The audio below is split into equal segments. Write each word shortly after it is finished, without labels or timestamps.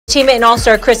Teammate and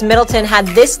all-star Chris Middleton had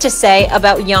this to say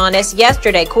about Giannis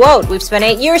yesterday. Quote, "We've spent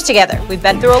 8 years together. We've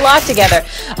been through a lot together.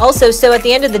 Also, so at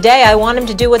the end of the day, I want him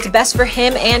to do what's best for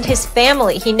him and his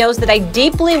family. He knows that I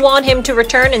deeply want him to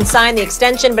return and sign the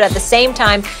extension, but at the same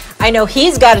time, I know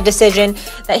he's got a decision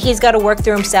that he's got to work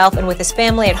through himself and with his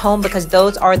family at home because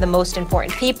those are the most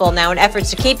important people." Now, in efforts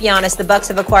to keep Giannis, the Bucks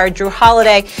have acquired Drew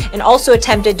Holiday and also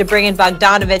attempted to bring in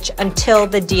Bogdanovich until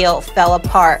the deal fell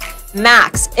apart.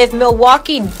 Max, if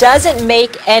Milwaukee doesn't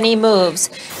make any moves,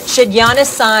 should Giannis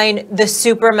sign the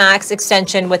Supermax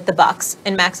extension with the Bucks?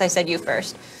 And Max, I said you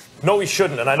first. No, he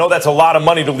shouldn't. And I know that's a lot of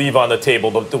money to leave on the table.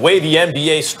 But the way the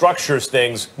NBA structures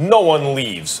things, no one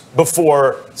leaves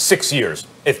before 6 years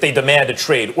if they demand a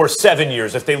trade, or 7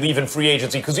 years if they leave in free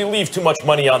agency, because you leave too much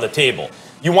money on the table.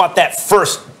 You want that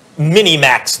first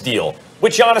mini-max deal,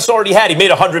 which Giannis already had. He made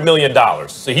 $100 million,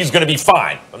 so he's going to be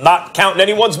fine. I'm not counting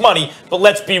anyone's money, but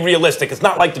let's be realistic. It's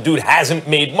not like the dude hasn't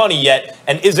made money yet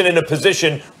and isn't in a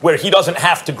position where he doesn't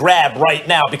have to grab right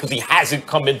now because he hasn't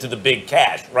come into the big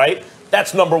cash, right?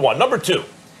 That's number one. Number two,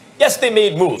 yes, they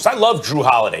made moves. I love Drew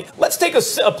Holiday. Let's take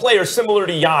a player similar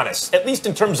to Giannis, at least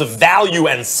in terms of value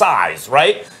and size,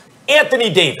 right? Anthony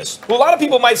Davis, who a lot of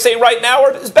people might say right now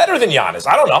is better than Giannis.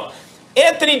 I don't know.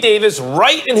 Anthony Davis,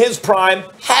 right in his prime,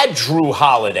 had Drew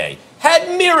Holiday, had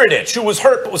Mirotic, who was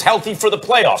hurt but was healthy for the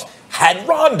playoffs, had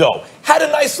Rondo, had a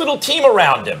nice little team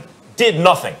around him, did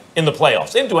nothing in the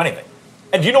playoffs. They didn't do anything.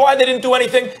 And do you know why they didn't do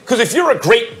anything? Because if you're a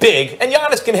great big, and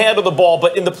Giannis can handle the ball,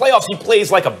 but in the playoffs he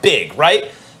plays like a big,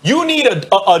 right? You need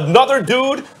another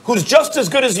dude who's just as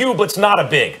good as you, but's not a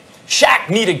big. Shaq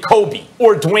needed Kobe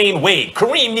or Dwayne Wade.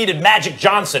 Kareem needed Magic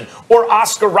Johnson or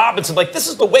Oscar Robertson. Like, this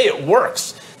is the way it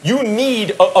works. You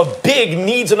need a big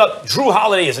needs enough. Drew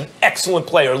Holiday is an excellent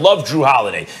player. Love Drew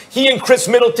Holiday. He and Chris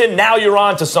Middleton, now you're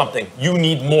on to something. You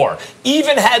need more.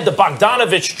 Even had the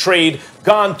Bogdanovich trade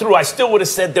gone through, I still would have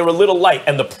said they're a little light.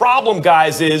 And the problem,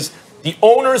 guys, is the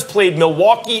owners played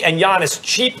Milwaukee and Giannis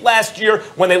cheap last year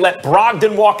when they let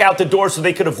Brogdon walk out the door so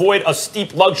they could avoid a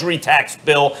steep luxury tax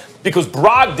bill, because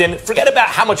Brogdon, forget about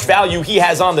how much value he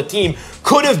has on the team,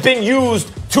 could have been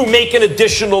used to make an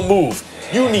additional move.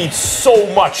 You need so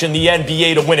much in the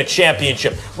NBA to win a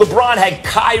championship. LeBron had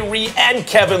Kyrie and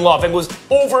Kevin Love and was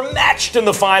overmatched in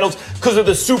the finals because of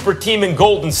the super team in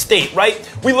Golden State, right?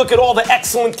 We look at all the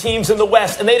excellent teams in the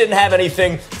West, and they didn't have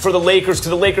anything for the Lakers because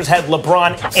the Lakers had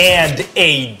LeBron and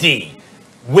AD.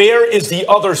 Where is the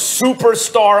other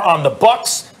superstar on the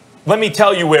Bucks? Let me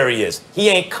tell you where he is. He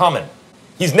ain't coming.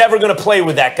 He's never going to play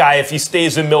with that guy if he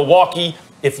stays in Milwaukee.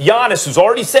 If Giannis, who's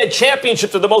already said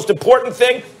championships are the most important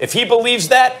thing, if he believes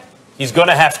that, he's going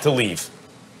to have to leave.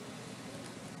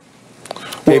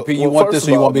 KP, you want this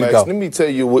or you want me to go? Let me tell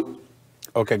you what.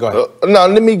 Okay, go ahead. No,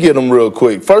 let me get them real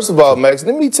quick. First of all, Max,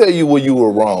 let me tell you where you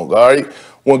were wrong, all right?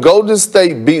 When Golden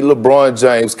State beat LeBron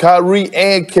James, Kyrie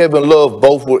and Kevin Love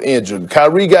both were injured.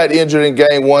 Kyrie got injured in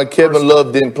Game 1. Kevin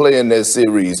Love didn't play in that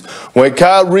series. When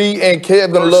Kyrie and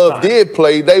Kevin Love did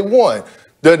play, they won.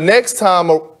 The next time...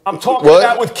 I'm talking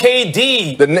about with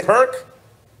KD, Perk.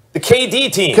 The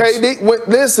KD teams.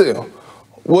 Listen,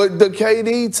 with the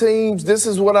KD teams, this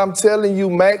is what I'm telling you,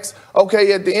 Max.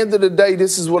 Okay, at the end of the day,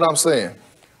 this is what I'm saying.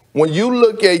 When you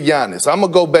look at Giannis, I'm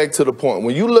going to go back to the point.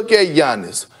 When you look at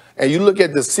Giannis and you look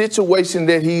at the situation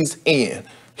that he's in,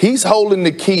 he's holding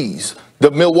the keys.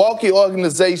 The Milwaukee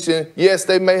organization, yes,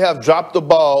 they may have dropped the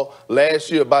ball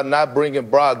last year by not bringing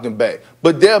Brogdon back,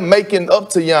 but they're making up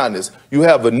to Giannis. You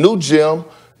have a new gym.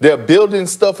 They're building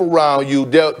stuff around you.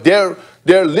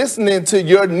 They're listening to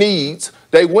your needs.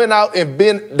 They went out and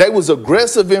they was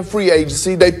aggressive in free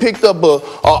agency. They picked up a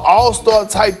all-star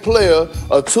type player,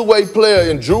 a two-way player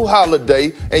in Drew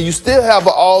Holiday, and you still have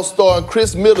an all-star in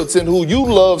Chris Middleton, who you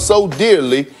love so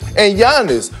dearly. And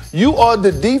Giannis, you are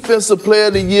the defensive player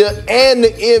of the year and the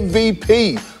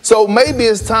MVP. So maybe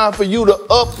it's time for you to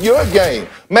up your game.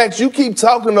 Max, you keep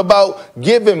talking about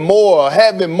giving more or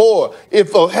having more.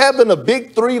 If having a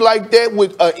big three like that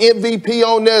with an MVP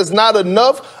on there is not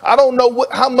enough, I don't know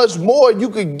how much more you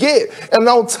could get. And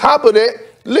on top of that,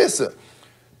 listen,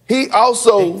 he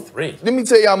also, let me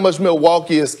tell you how much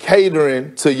Milwaukee is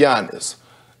catering to Giannis.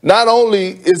 Not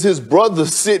only is his brother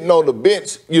sitting on the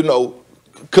bench, you know,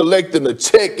 collecting a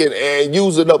check and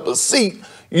using up a seat,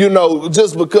 you know,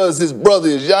 just because his brother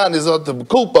is Giannis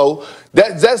Antetokounmpo,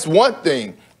 that's one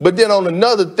thing. But then on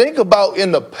another, think about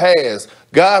in the past,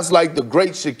 guys like the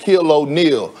great Shaquille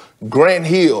O'Neal, Grant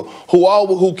Hill,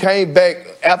 who came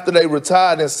back after they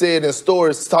retired and said in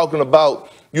stories talking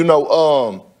about, you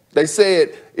know, they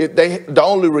said the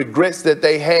only regrets that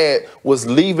they had was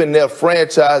leaving their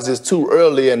franchises too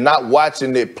early and not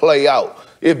watching it play out.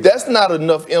 If that's not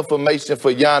enough information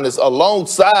for Giannis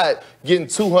alongside getting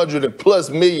 $200+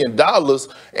 million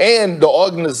and the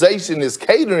organization is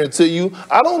catering to you,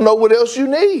 I don't know what else you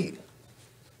need.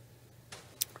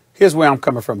 Here's where I'm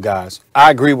coming from, guys.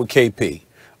 I agree with KP.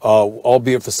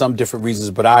 Albeit for some different reasons,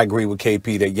 but I agree with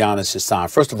KP that Giannis should sign.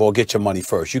 First of all, get your money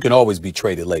first. You can always be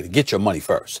traded later. Get your money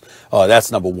first.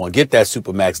 That's number one. Get that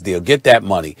Supermax deal. Get that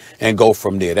money and go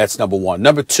from there. That's number one.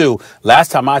 Number two,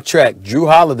 last time I checked,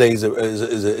 Jrue Holiday is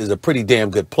a pretty damn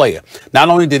good player. Not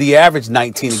only did he average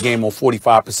 19 a game on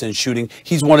 45% shooting,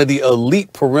 he's one of the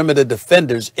elite perimeter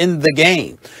defenders in the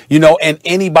game. You know, and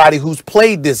anybody who's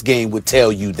played this game would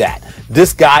tell you that.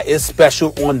 This guy is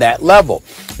special on that level.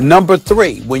 Number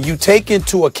three, when you take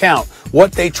into account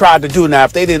what they tried to do. Now,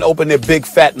 if they didn't open their big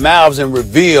fat mouths and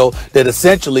reveal that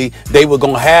essentially they were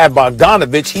going to have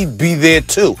Bogdanovich, he'd be there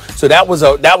too. So that was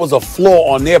a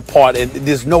flaw on their part, and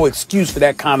there's no excuse for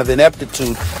that kind of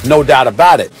ineptitude, no doubt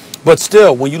about it. But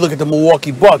still, when you look at the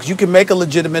Milwaukee Bucks, you can make a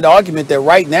legitimate argument that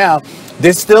right now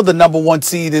they're still the #1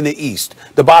 seed in the East.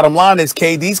 The bottom line is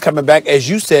KD's coming back. As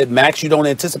you said, Max, you don't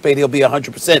anticipate he'll be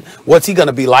 100%. What's he going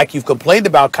to be like? You've complained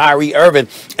about Kyrie Irving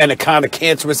and the kind of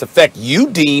cancerous effect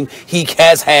you deem he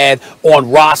has had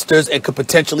on rosters and could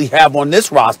potentially have on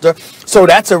this roster. So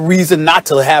that's a reason not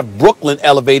to have Brooklyn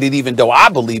elevated, even though I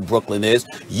believe Brooklyn is.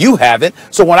 You haven't.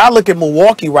 So when I look at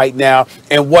Milwaukee right now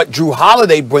and what Jrue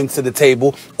Holiday brings to the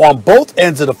table on both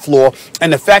ends of the floor,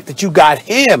 and the fact that you got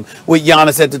him with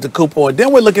Giannis Antetokounmpo, and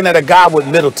then we're looking at a guy with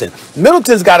Middleton.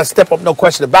 Middleton's got to step up, no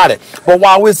question about it. But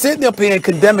while we're sitting up here and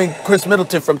condemning Chris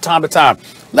Middleton from time to time,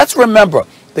 let's remember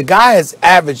the guy has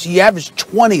averaged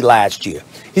 20 last year.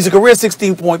 He's a career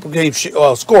 16-point per game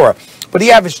scorer, but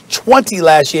he averaged 20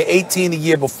 last year, 18 the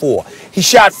year before. He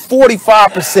shot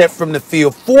 45% from the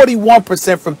field,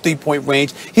 41% from three-point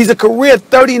range. He's a career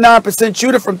 39%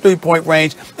 shooter from three-point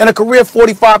range and a career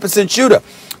 45% shooter.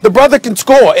 The brother can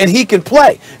score and he can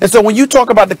play. And so when you talk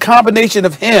about the combination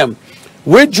of him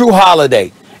with Jrue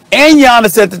Holiday and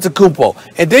Giannis Antetokounmpo,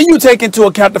 and then you take into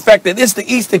account the fact that it's the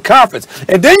Eastern Conference,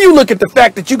 and then you look at the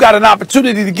fact that you got an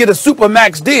opportunity to get a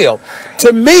Supermax deal,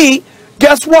 to me,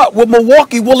 guess what? With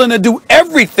Milwaukee willing to do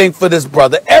everything for this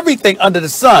brother, everything under the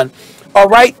sun, all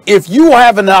right, if you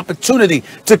have an opportunity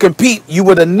to compete, you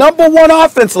were the #1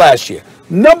 offense last year,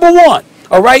 #1,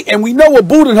 all right? And we know with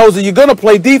Budenholzer, you're going to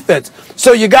play defense,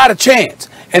 so you got a chance.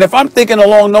 And if I'm thinking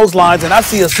along those lines and I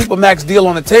see a Supermax deal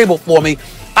on the table for me,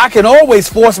 I can always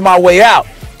force my way out,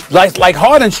 like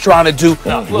Harden's trying to do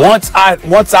once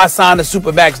I sign a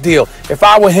Supermax deal. If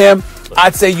I were him,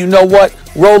 I'd say, you know what,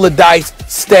 roll the dice,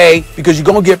 stay, because you're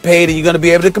going to get paid and you're going to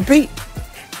be able to compete.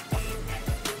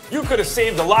 You could have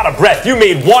saved a lot of breath. You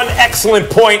made one excellent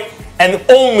point and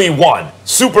only one.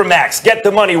 Supermax, get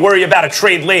the money, worry about a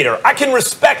trade later. I can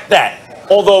respect that,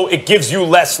 although it gives you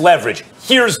less leverage.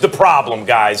 Here's the problem,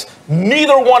 guys.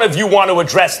 Neither one of you want to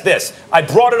address this. I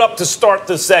brought it up to start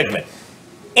the segment.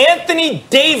 Anthony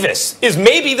Davis is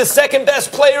maybe the second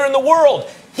best player in the world.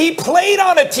 He played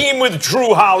on a team with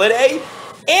Jrue Holiday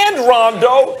and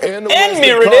Rondo and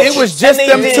Mirotic. It was just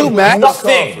them two, Max.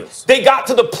 Nothing. They got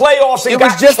to the playoffs and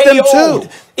got KO'd. It was just them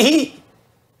two.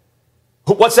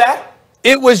 What's that?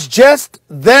 It was just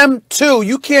them two.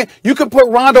 You can put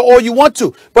Rondo all you want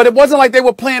to, but it wasn't like they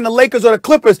were playing the Lakers or the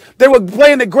Clippers. They were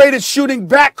playing the greatest shooting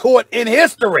backcourt in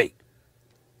history.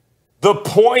 The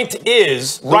point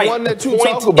is,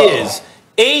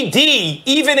 AD,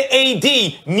 even AD,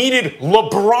 needed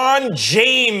LeBron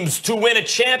James to win a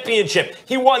championship.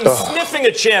 He won sniffing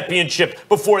a championship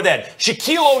before then.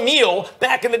 Shaquille O'Neal,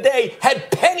 back in the day, had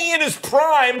Penny in his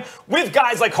prime with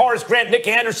guys like Horace Grant, Nick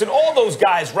Anderson, all those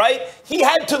guys, right? He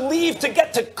had to leave to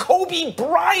get to Kobe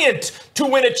Bryant to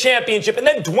win a championship. And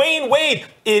then Dwayne Wade.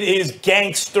 It is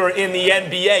gangster in the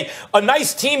NBA. A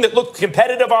nice team that looked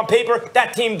competitive on paper,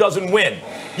 that team doesn't win.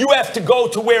 You have to go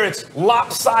to where it's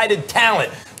lopsided talent.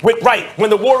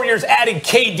 When the Warriors added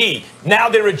KD, now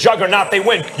they're a juggernaut, they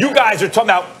win. You guys are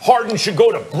talking about Harden should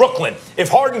go to Brooklyn. If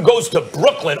Harden goes to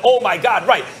Brooklyn, oh my God,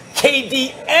 right.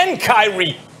 KD and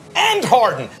Kyrie and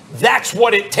Harden. That's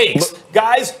what it takes.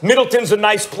 Guys, Middleton's a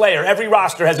nice player. Every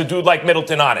roster has a dude like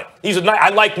Middleton on it. I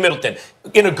like Middleton.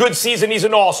 In a good season, he's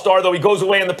an all-star, though he goes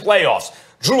away in the playoffs.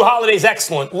 Jrue Holiday's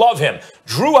excellent. Love him.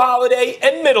 Jrue Holiday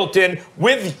and Middleton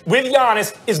with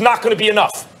Giannis is not going to be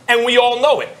enough. And we all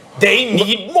know it. They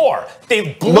need more.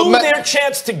 They blew their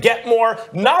chance to get more,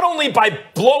 not only by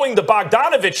blowing the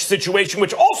Bogdanovich situation,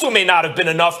 which also may not have been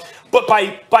enough, but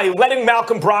by letting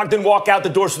Malcolm Brogdon walk out the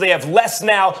door so they have less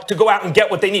now to go out and get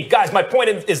what they need. Guys, my point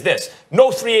is this. No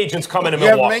free agents coming to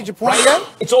Milwaukee. You haven't made your point yet?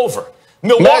 It's over.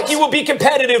 Milwaukee will be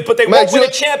competitive, but they won't win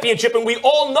a championship, and we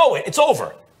all know it. It's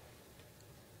over.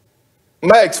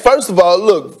 Max, first of all,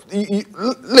 look,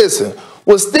 listen.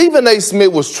 What Stephen A.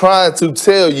 Smith was trying to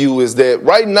tell you is that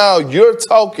right now you're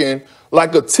talking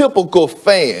like a typical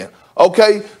fan,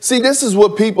 okay? See, this is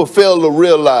what people fail to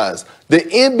realize. The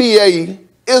NBA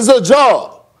is a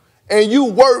job, and you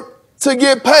work to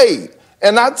get paid.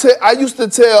 And I used to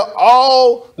tell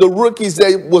all the rookies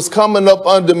that was coming up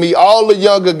under me, all the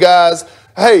younger guys,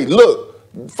 hey,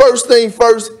 look, first thing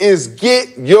first is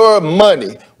get your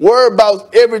money. Worry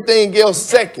about everything else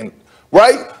second.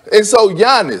 Right? And so,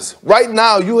 Giannis, right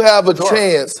now you have a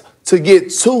chance to get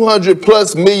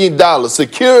 $200+ million.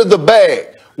 Secure the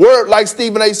bag. Word, like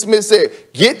Stephen A. Smith said,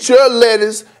 get your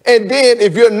lettuce, and then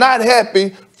if you're not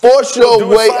happy, force your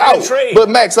way out. But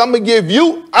Max, I'm going to give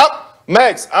you,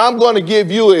 I'm going to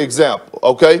give you an example,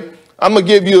 okay? I'm going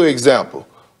to give you an example.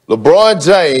 LeBron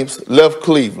James left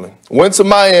Cleveland, went to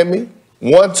Miami,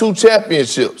 won 2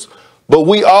 championships. But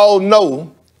we all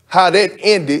know how that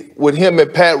ended with him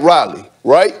and Pat Riley,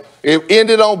 right? It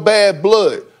ended on bad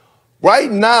blood.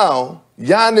 Right now,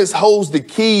 Giannis holds the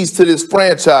keys to this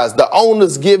franchise. The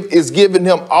owners is giving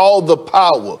him all the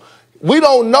power. We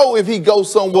don't know if he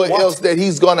goes somewhere else that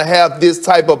he's going to have this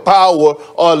type of power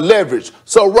or leverage.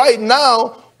 So right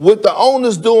now, with the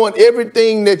owners doing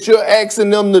everything that you're asking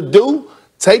them to do,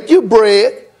 take your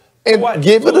bread and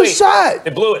give it a shot.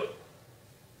 They blew it.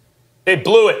 They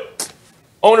blew it.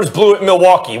 Owners blew it in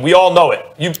Milwaukee. We all know it.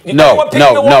 No,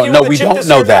 we don't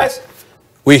know that.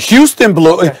 Houston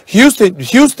blew. Okay.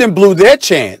 Houston blew their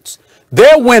chance.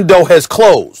 Their window has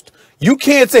closed. You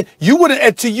can't say you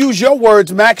wouldn't. To use your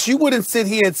words, Max, you wouldn't sit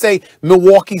here and say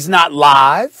Milwaukee's not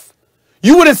live.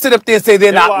 You wouldn't sit up there and say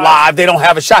they're not live. They don't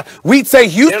have a shot. We'd say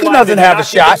Houston doesn't have a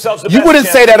shot. You wouldn't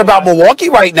say that about Milwaukee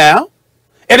right now.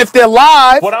 And if they're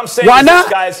live, what I'm saying why is not?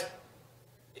 this, guys.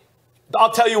 I'll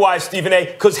tell you why, Stephen A.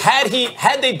 Because had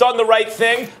they done the right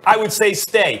thing, I would say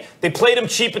stay. They played him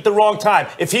cheap at the wrong time.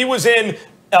 If he was in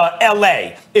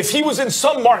L.A., if he was in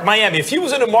some market, Miami, if he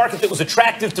was in a market that was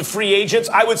attractive to free agents,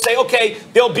 I would say, okay,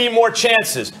 there'll be more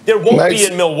chances. There won't be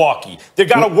in Milwaukee. They've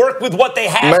got to work with what they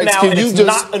have now, and it's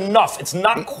not enough. It's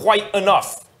not quite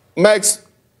enough. Max,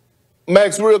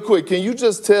 real quick, can you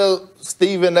just tell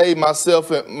Stephen A.,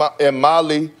 myself, and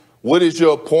Molly, what is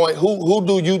your point? Who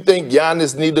do you think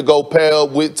Giannis need to go pair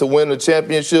up with to win a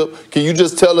championship? Can you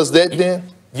just tell us that then?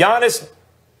 Giannis,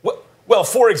 well,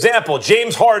 for example,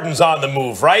 James Harden's on the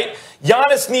move, right?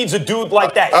 Giannis needs a dude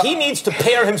like that. He needs to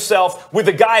pair himself with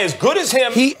a guy as good as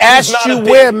him. He asked you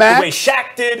where, Max? The way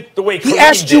Shaq did, the way Kareem did. He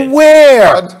asked you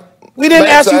where? We didn't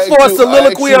ask you for a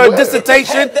soliloquy or a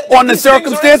dissertation on the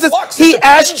circumstances. He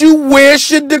asked you where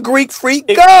should the Greek Freak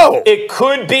go? It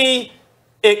could be...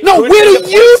 where do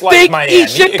you think he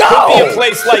should go? It could be a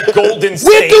place like Golden State.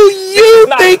 Where do you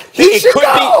think he should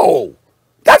go?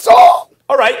 That's all.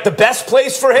 All right, the best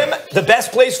place for him,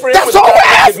 That's with all a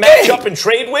guy we're he could match up and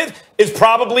trade with is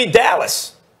probably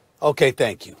Dallas. Okay,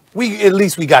 thank you. At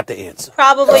least we got the answer.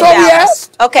 Probably That's all we Dallas.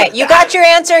 asked. Okay, you got your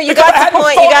answer. You got the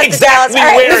point. You got the Dallas. All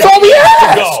right, that's all we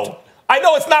asked. Go. I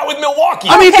know it's not with Milwaukee.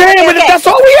 I mean, but that's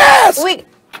all we asked.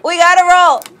 We gotta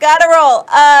roll.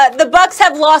 The Bucks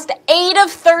have lost 8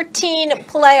 of 13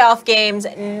 playoff games.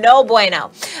 No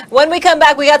bueno. When we come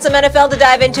back, we got some NFL to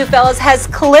dive into, fellas. Has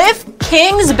Cliff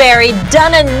Kingsbury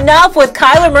done enough with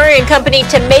Kyler Murray and company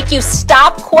to make you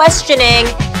stop questioning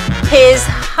his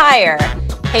hire?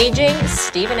 Paging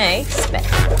Stephen A.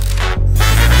 Smith.